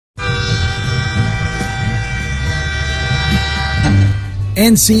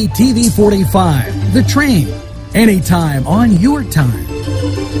NCTV45, The Train, anytime on your time.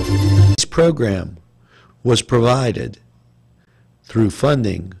 This program was provided through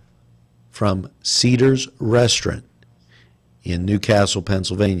funding from Cedars Restaurant in Newcastle,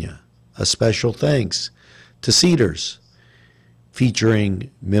 Pennsylvania. A special thanks to Cedars, featuring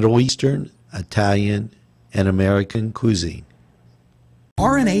Middle Eastern, Italian, and American cuisine.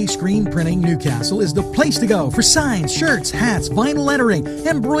 RNA Screen Printing Newcastle is the place to go for signs, shirts, hats, vinyl lettering,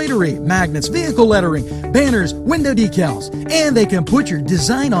 embroidery, magnets, vehicle lettering, banners, window decals, and they can put your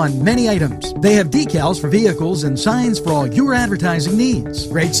design on many items. They have decals for vehicles and signs for all your advertising needs.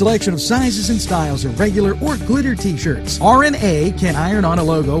 Great selection of sizes and styles of regular or glitter t-shirts. RNA can iron on a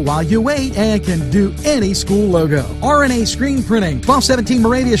logo while you wait and can do any school logo. RNA Screen Printing, 1217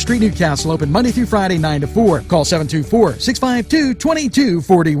 Moravia Street, Newcastle, open Monday through Friday, 9 to 4. Call 724-652-2241.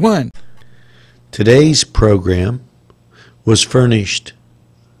 Today's program was furnished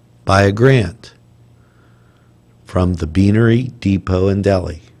by a grant from the Beanery Depot and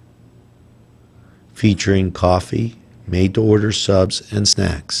Deli, featuring coffee, made-to-order subs, and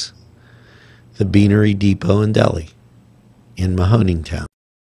snacks. The Beanery Depot and Deli in Mahoningtown.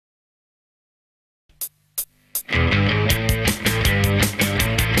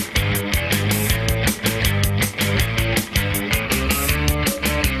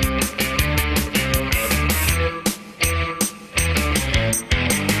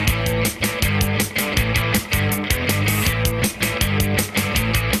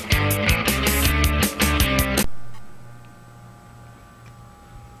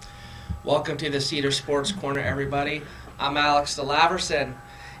 Welcome to the Cedar Sports Corner, everybody. I'm Alex DeLaverson,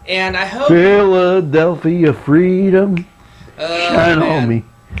 and I hope... Philadelphia freedom, shine on me.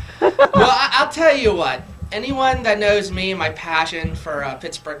 Well, I'll tell you what. Anyone that knows me and my passion for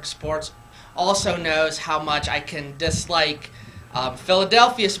Pittsburgh sports also knows how much I can dislike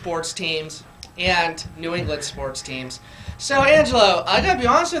Philadelphia sports teams and New England sports teams. So, Angelo, I gotta be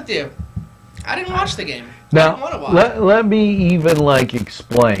honest with you. I didn't watch the game. Now, I didn't want to watch. Let me even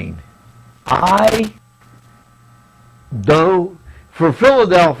explain. For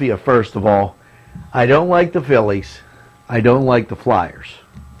Philadelphia, first of all, I don't like the Phillies. I don't like the Flyers.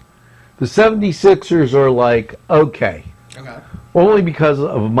 The 76ers are okay. Okay. Only because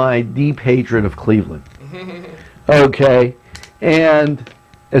of my deep hatred of Cleveland. Okay. And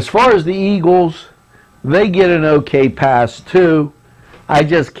as far as the Eagles, they get an okay pass too. I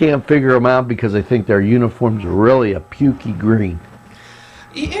just can't figure them out because I think their uniforms are really a pukey green.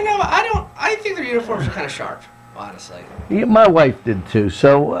 You know, I think their uniforms are kind of sharp, honestly. Yeah, my wife did too.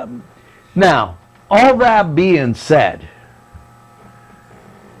 So, now, all that being said,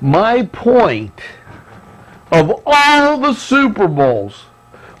 my point of all the Super Bowls,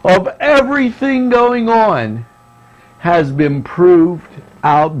 of everything going on, has been proved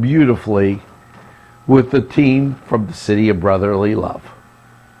out beautifully with the team from the city of brotherly love.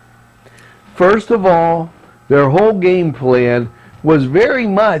 First of all, their whole game plan was very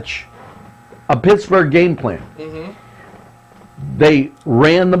much a Pittsburgh game plan. Mm-hmm. They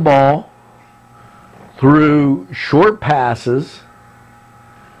ran the ball through short passes.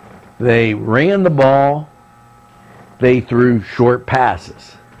 They ran the ball. They threw short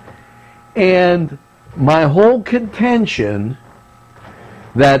passes. And my whole contention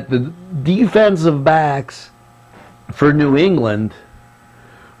that the defensive backs for New England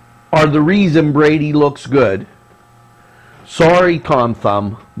are the reason Brady looks good. Sorry, Tom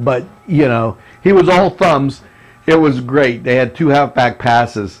Thumb, but, he was all thumbs. It was great. They had two halfback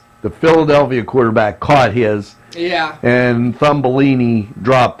passes. The Philadelphia quarterback caught his. Yeah. And Thumbellini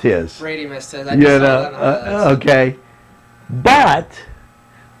dropped his. Brady missed it. I just saw that on highlights. Okay. But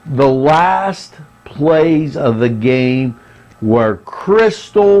the last plays of the game were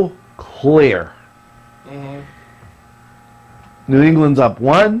crystal clear. Mm-hmm. New England's up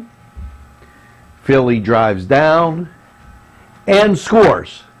 1. Philly drives down and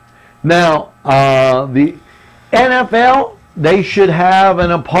scores. Now, the NFL, they should have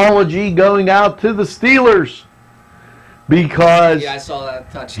an apology going out to the Steelers because yeah, I saw that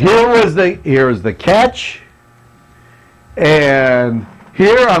touchdown. Here was the catch, and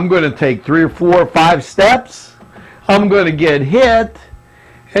here I'm going to take 3 or 4 or 5 steps. I'm going to get hit,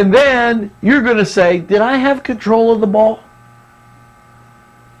 and then you're going to say, "Did I have control of the ball?"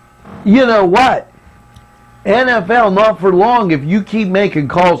 You know what? NFL, not for long if you keep making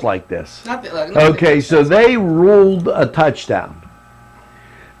calls like this. Okay, so they ruled a touchdown.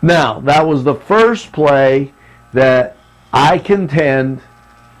 Now, that was the first play that I contend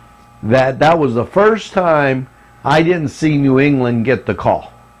that was the first time I didn't see New England get the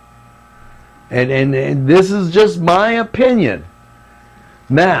call. And this is just my opinion.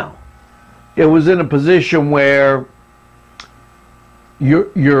 Now, it was in a position where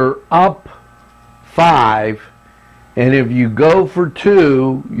you're up 5, and if you go for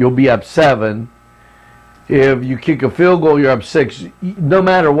 2, you'll be up 7. If you kick a field goal, you're up 6. No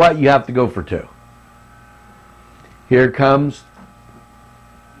matter what, you have to go for 2. Here comes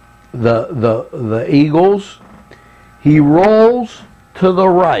the Eagles. He rolls to the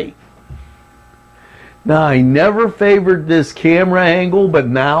right. Now, I never favored this camera angle, but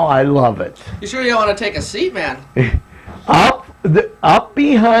now I love it. You sure you don't want to take a seat, man? Up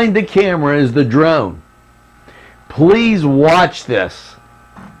behind the camera is the drone. Please watch this.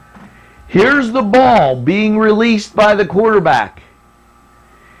 Here's the ball being released by the quarterback.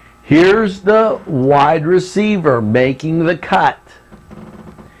 Here's the wide receiver making the cut.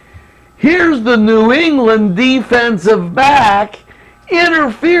 Here's the New England defensive back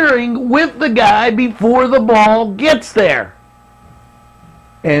interfering with the guy before the ball gets there.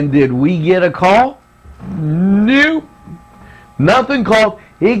 And did we get a call? Nope. Nothing called.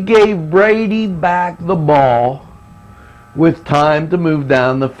 It gave Brady back the ball with time to move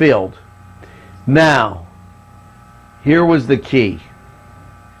down the field. Now, here was the key.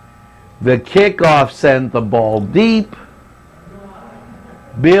 The kickoff sent the ball deep.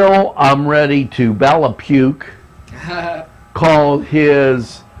 Bill, I'm ready to Bella puke, called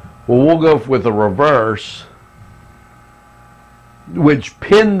his, well, we'll go with a reverse, which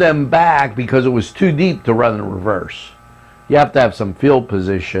pinned them back because it was too deep to run a reverse. You have to have some field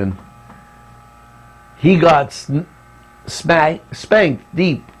position. He got spanked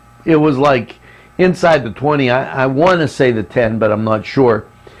deep. It was like inside the 20. I want to say the 10, but I'm not sure.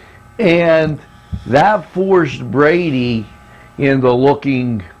 And that forced Brady into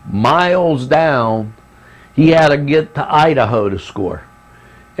looking miles down. He had to get to Idaho to score.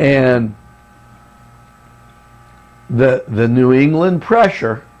 And the New England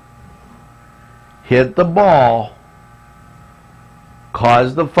pressure hit the ball,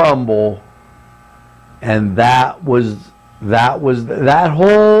 caused the fumble, and that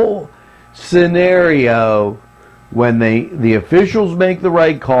whole scenario when the officials make the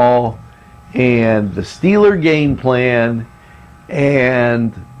right call and the Steeler game plan.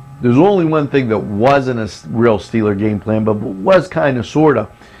 And there's only one thing that wasn't a real Steeler game plan, but was kind of sort of,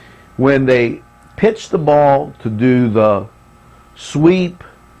 when they pitched the ball to do the sweep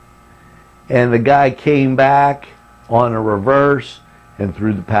and the guy came back on a reverse and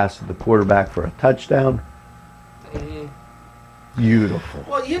threw the pass to the quarterback for a touchdown. Mm-hmm. Beautiful.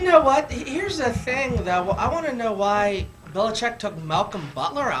 Well, you know what? Here's the thing, though. I want to know why Belichick took Malcolm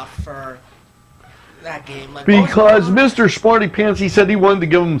Butler out for that game. Like, because Mr. Smarty Pants, he said he wanted to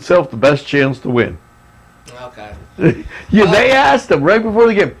give himself the best chance to win. Okay. Yeah, they asked him right before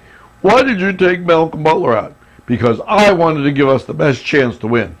the game, why did you take Malcolm Butler out? Because I wanted to give us the best chance to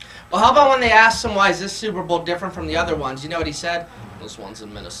win. Well, how about when they asked him why is this Super Bowl different from the other ones? You know what he said? This one's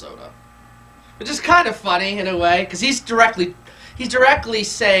in Minnesota. Which is kind of funny in a way, because he's directly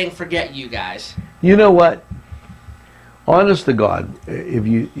saying, forget you guys. You know what? Honest to God,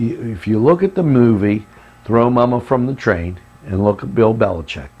 if you look at the movie Throw Mama from the Train and look at Bill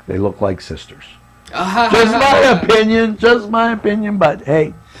Belichick, they look like sisters. Just my opinion, but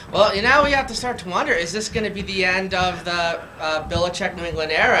hey. Well, now we have to start to wonder, is this going to be the end of the Belichick New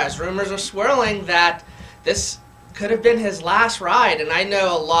England era? As rumors are swirling that this could have been his last ride. And I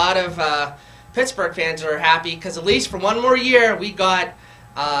know a lot of Pittsburgh fans are happy because at least for one more year we got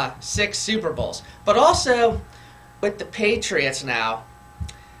 6 Super Bowls. But also with the Patriots now,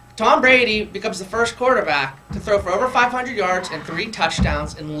 Tom Brady becomes the first quarterback to throw for over 500 yards and 3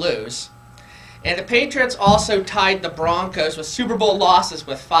 touchdowns and lose. And the Patriots also tied the Broncos with Super Bowl losses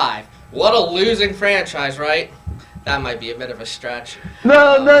with 5. What a losing franchise, right? That might be a bit of a stretch.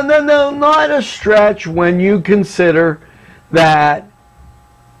 No, not a stretch when you consider that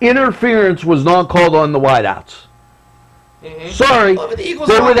interference was not called on the wideouts. Mm-hmm. Sorry, well, but the Eagles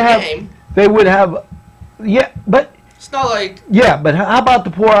won the game. They would have, yeah, but it's not like. Yeah, but how about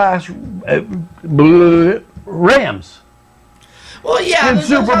the poor ass Rams? Well, yeah, in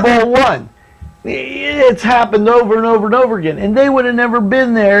Super Bowl I. It's happened over and over and over again, and they would have never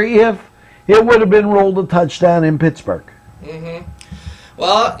been there if it would have been rolled a touchdown in Pittsburgh. Mm-hmm.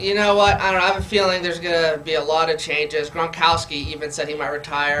 Well, you know what? I don't know. I have a feeling there's going to be a lot of changes. Gronkowski even said he might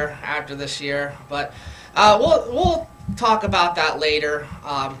retire after this year, but we'll talk about that later.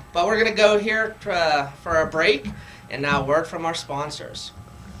 But we're going to go here for a break, and now word from our sponsors.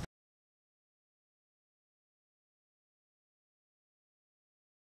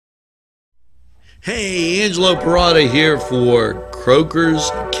 Hey, Angelo Parada here for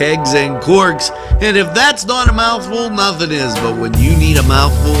Croakers, Kegs, and Corks. And if that's not a mouthful, nothing is. But when you need a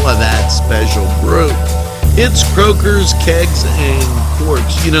mouthful of that special brew, it's Croakers, Kegs, and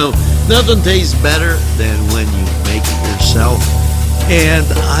Corks. You know, nothing tastes better than when you make it yourself. And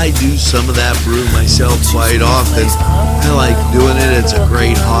I do some of that brew myself quite often. I like doing it. It's a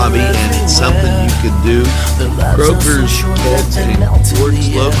great hobby, and it's something you can do. Croakers, Kegs, and Corks,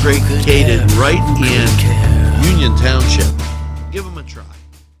 located right in Union Township. Give them a try.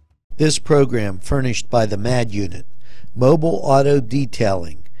 This program furnished by the MAD Unit, Mobile Auto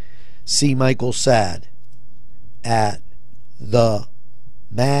Detailing. See Michael Sad at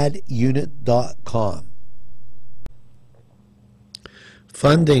themadyunit.com.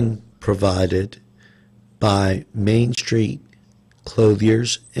 Funding provided by Main Street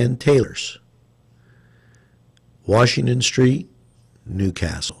Clothiers and Tailors, Washington Street,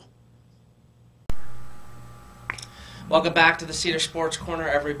 Newcastle. Welcome back to the Cedars Sports Corner,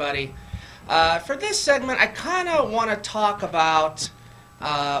 everybody. For this segment, I kind of want to talk about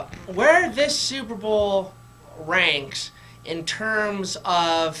where this Super Bowl ranks in terms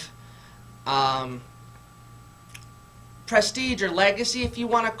of prestige or legacy, if you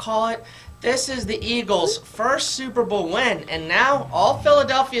want to call it. This is the Eagles' first Super Bowl win, and now all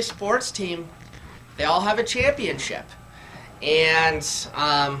Philadelphia sports team, they all have a championship. And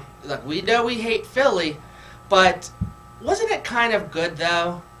look, we know we hate Philly, but wasn't it kind of good,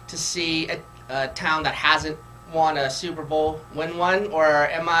 though, to see a town that hasn't won a Super Bowl win one? Or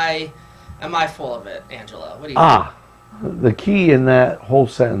am I full of it, Angelo? What do you think? The key in that whole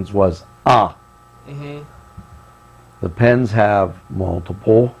sentence was Mm-hmm. The Pens have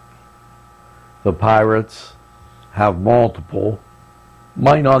multiple. The Pirates have multiple.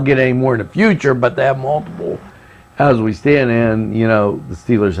 Might not get any more in the future, but they have multiple. As we stand in, you know, the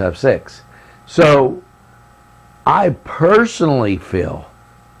Steelers have 6. So I personally feel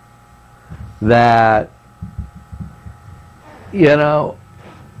that, you know,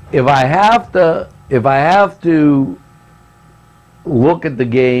 if I have to look at the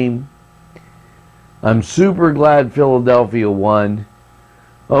game, I'm super glad Philadelphia won,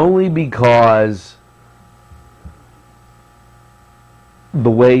 only because the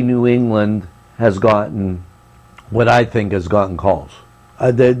way New England has gotten, what I think has gotten calls.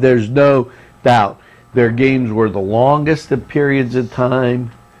 There's no doubt. Their games were the longest of periods of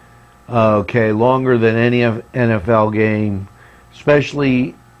time, longer than any NFL game,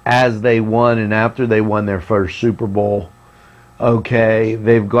 especially as they won and after they won their first Super Bowl.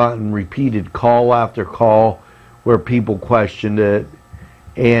 They've gotten repeated call after call where people questioned it,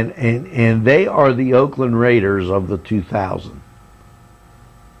 and they are the Oakland Raiders of the 2000s.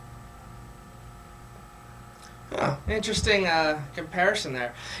 Oh, interesting comparison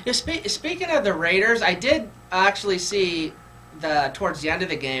there. Yeah, speaking of the Raiders, I did actually see towards the end of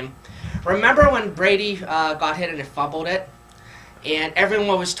the game. Remember when Brady got hit and he fumbled it, and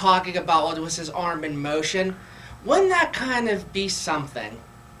everyone was talking about, was his arm in motion? Wouldn't that kind of be something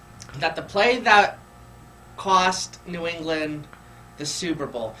that the play that cost New England the Super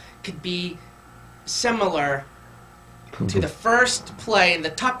Bowl could be similar to the first play in the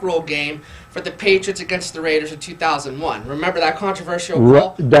tuck rule game for the Patriots against the Raiders in 2001? Remember that controversial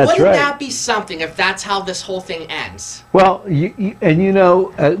call? That's Wouldn't right. that be something if that's how this whole thing ends? Well,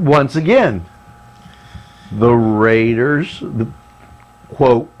 once again, the Raiders, the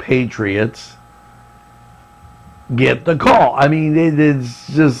quote Patriots, get the call. I mean,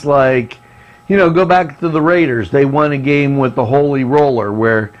 it's just like, go back to the Raiders. They won a game with the Holy Roller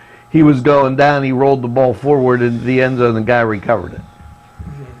where he was going down, he rolled the ball forward into the end zone, and the guy recovered it.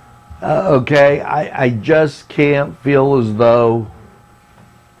 I just can't feel as though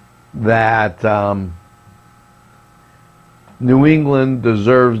that New England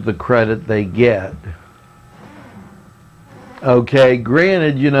deserves the credit they get.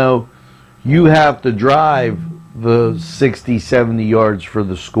 Granted, you have to drive the 60, 70 yards for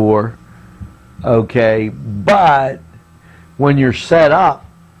the score. But when you're set up,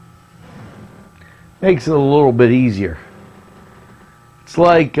 makes it a little bit easier. It's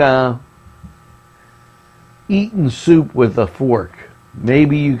like eating soup with a fork.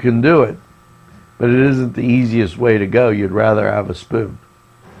 Maybe you can do it, but it isn't the easiest way to go. You'd rather have a spoon.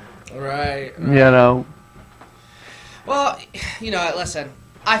 Right. Well, listen,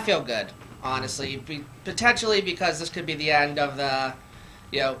 I feel good, honestly. Potentially because this could be the end of the,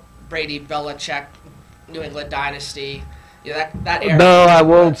 Brady Belichick New England dynasty. That era. No, I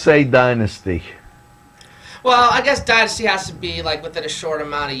won't say dynasty. Well, I guess dynasty has to be within a short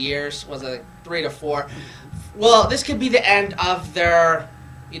amount of years. Was it 3 to 4? Well, this could be the end of their,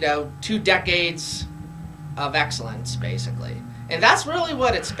 2 decades of excellence, basically. And that's really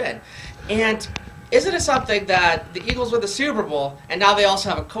what it's been. And isn't it something that the Eagles win the Super Bowl, and now they also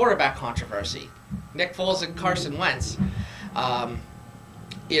have a quarterback controversy? Nick Foles and Carson Wentz. I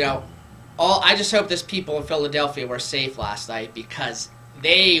just hope those people in Philadelphia were safe last night because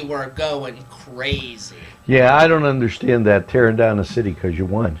they were going crazy. Yeah, I don't understand that, tearing down a city because you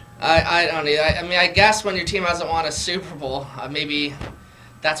won. I don't either. I mean, I guess when your team hasn't won a Super Bowl, maybe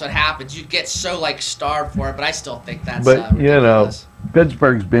that's what happens. You get so, starved for it, but I still think that's ridiculous.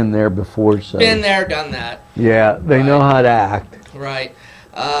 Pittsburgh's been there before. So. Been there, done that. Yeah, they know how to act. Right.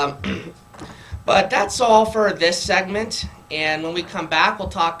 But that's all for this segment, and when we come back, we'll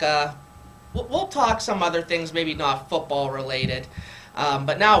talk some other things, maybe not football related.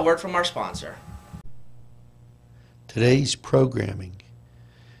 But now a word from our sponsor. Today's programming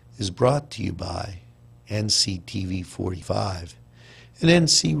is brought to you by NCTV45 and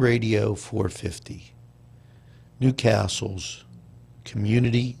NC Radio 450, Newcastle's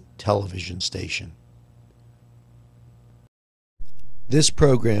community television station. This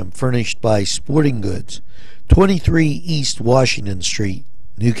program furnished by Sporting Goods, 23 East Washington Street,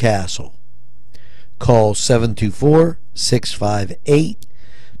 Newcastle. Call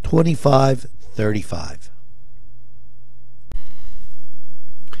 724-658-2535.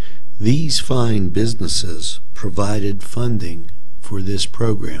 These fine businesses provided funding for this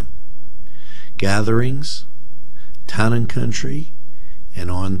program. Gatherings, Town and Country, and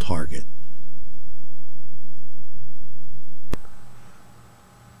On Target.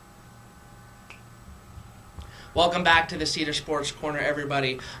 Welcome back to the Cedar Sports Corner,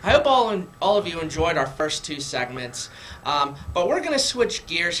 everybody. I hope all of you enjoyed our first two segments, but we're going to switch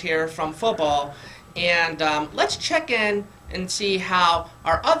gears here from football, and let's check in and see how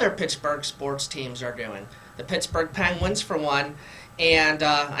our other Pittsburgh sports teams are doing. The Pittsburgh Penguins, for one, and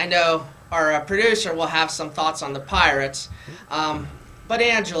I know our producer will have some thoughts on the Pirates. But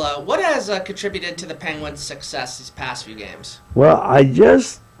Angela, what has contributed to the Penguins' success these past few games? Well, I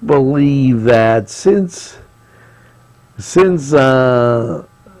just believe that since the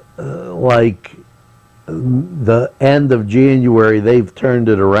end of January, they've turned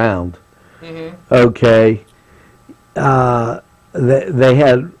it around. Mm-hmm. Okay. They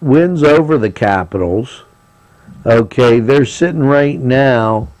had wins over the Capitals. Okay, they're sitting right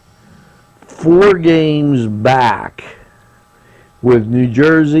now 4 games back with New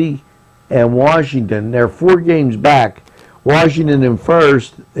Jersey and Washington. They're 4 games back. Washington in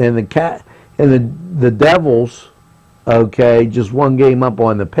first, and the Devils, okay, just 1 game up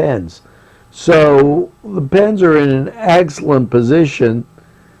on the Pens. So the Pens are in an excellent position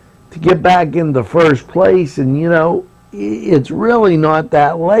to get back into first place, and it's really not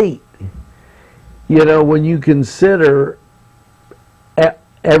that late. When you consider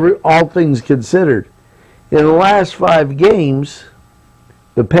all things considered, in the last 5 games,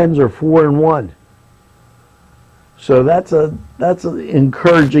 the Pens are 4-1. So that's an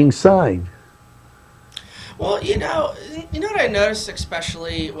encouraging sign. Well, you know what I noticed,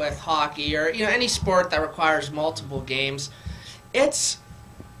 especially with hockey or any sport that requires multiple games, it's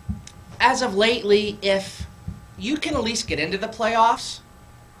as of lately, if you can at least get into the playoffs,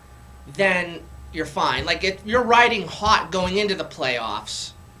 then you're fine. Like, if you're riding hot going into the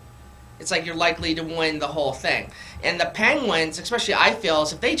playoffs, it's like you're likely to win the whole thing. And the Penguins, especially I feel,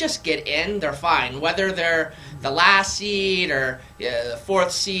 is if they just get in, they're fine. Whether they're the last seed or the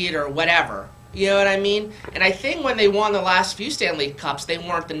 4th seed or whatever. You know what I mean? And I think when they won the last few Stanley Cups, they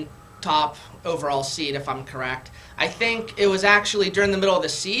weren't the top overall seed, if I'm correct. I think it was actually during the middle of the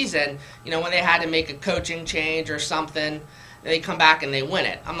season, when they had to make a coaching change or something, they come back and they win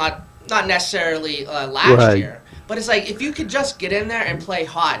it. I'm not necessarily last year. But it's like, if you could just get in there and play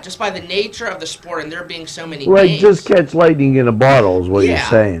hot, just by the nature of the sport and there being so many games. Just catch lightning in a bottle is what you're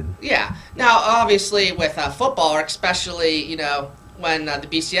saying. Yeah. Now, obviously, with football, or especially, when the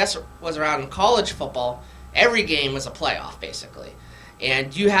BCS was around in college football, every game was a playoff, basically.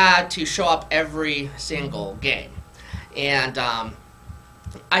 And you had to show up every single game. And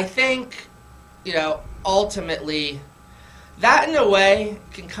I think, ultimately, that in a way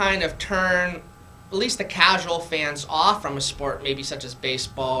can kind of turn at least the casual fans off from a sport maybe such as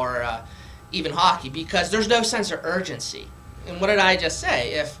baseball or even hockey, because there's no sense of urgency. And what did I just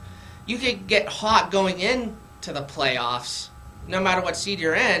say? If you could get hot going into the playoffs, no matter what seed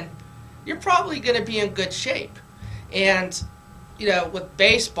you're in, you're probably going to be in good shape. And, with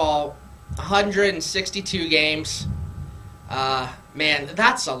baseball, 162 games, man,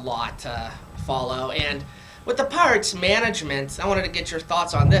 that's a lot to follow. And with the Pirates management, I wanted to get your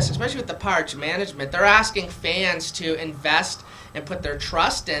thoughts on this, especially with the Pirates management. They're asking fans to invest and put their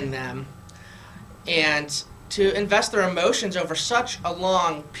trust in them. And, to invest their emotions over such a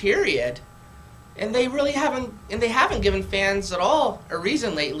long period, and they really haven't given fans at all a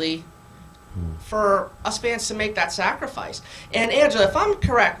reason lately for us fans to make that sacrifice. And Angela, if I'm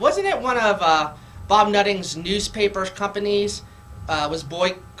correct, wasn't it one of Bob Nutting's newspaper companies was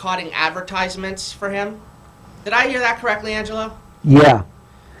boycotting advertisements for him? Did I hear that correctly, Angela? Yeah.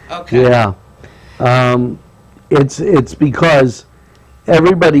 Okay. Yeah. It's because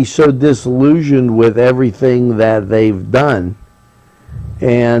everybody's so disillusioned with everything that they've done.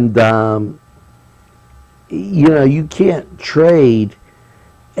 And, you can't trade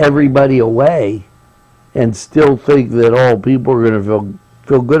everybody away and still think that, oh, people are going to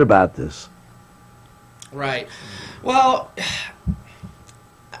feel good about this. Right. Well,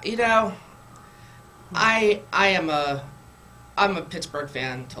 I'm a Pittsburgh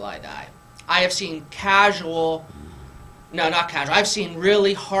fan till I die. I have seen I've seen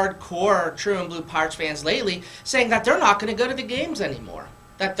really hardcore True and Blue Pirates fans lately saying that they're not going to go to the games anymore,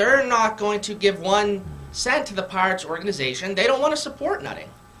 that they're not going to give 1 cent to the Pirates organization. They don't want to support Nutting.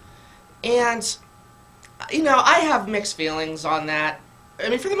 And, I have mixed feelings on that. I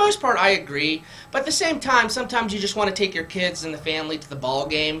mean, for the most part, I agree. But at the same time, sometimes you just want to take your kids and the family to the ball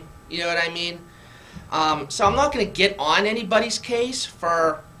game. You know what I mean? So I'm not going to get on anybody's case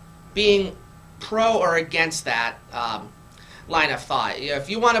for being pro or against that line of thought. If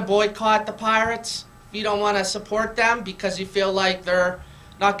you want to boycott the Pirates, if you don't want to support them because you feel like they're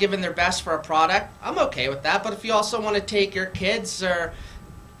not giving their best for a product, I'm okay with that. But if you also want to take your kids or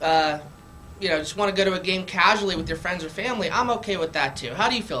just want to go to a game casually with your friends or family, I'm okay with that too. How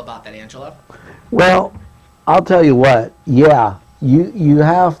do you feel about that, Angela? Well, I'll tell you what. Yeah, you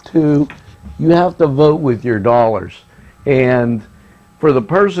have to vote with your dollars, and for the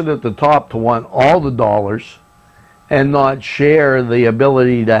person at the top to want all the dollars and not share the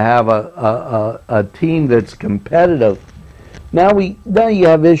ability to have a team that's competitive, now you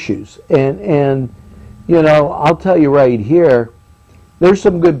have issues. And I'll tell you right here, there's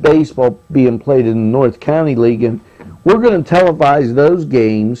some good baseball being played in the North County League, and we're going to televise those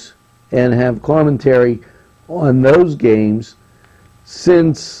games and have commentary on those games,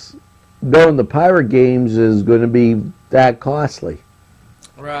 since going to Pirate games is going to be that costly.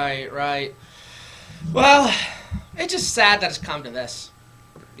 Right. Well, it's just sad that it's come to this,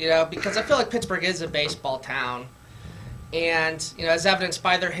 because I feel like Pittsburgh is a baseball town. And, as evidenced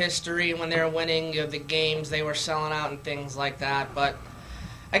by their history, when they were winning the games, they were selling out and things like that. But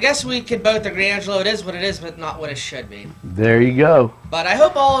I guess we could both agree, Angelo, it is what it is, but not what it should be. There you go. But I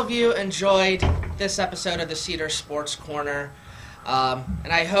hope all of you enjoyed this episode of the Cedars Sports Corner.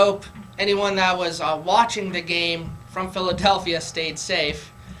 And I hope anyone that was watching the game from Philadelphia stayed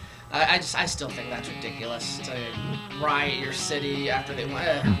safe. I still think that's ridiculous to riot your city after they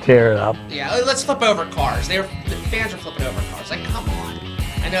went. Tear it up. Yeah, let's flip over cars. The fans are flipping over cars. Like, come on.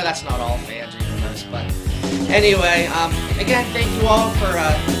 I know that's not all fans or even most, but anyway, again, thank you all for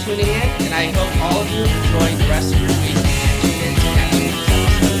tuning in, and I hope all of you enjoy the rest of your week and tune in to next week's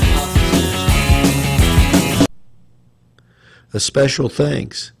episode of A special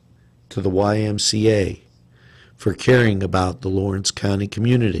thanks to the YMCA for caring about the Lawrence County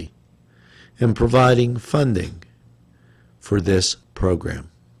community and providing funding for this program.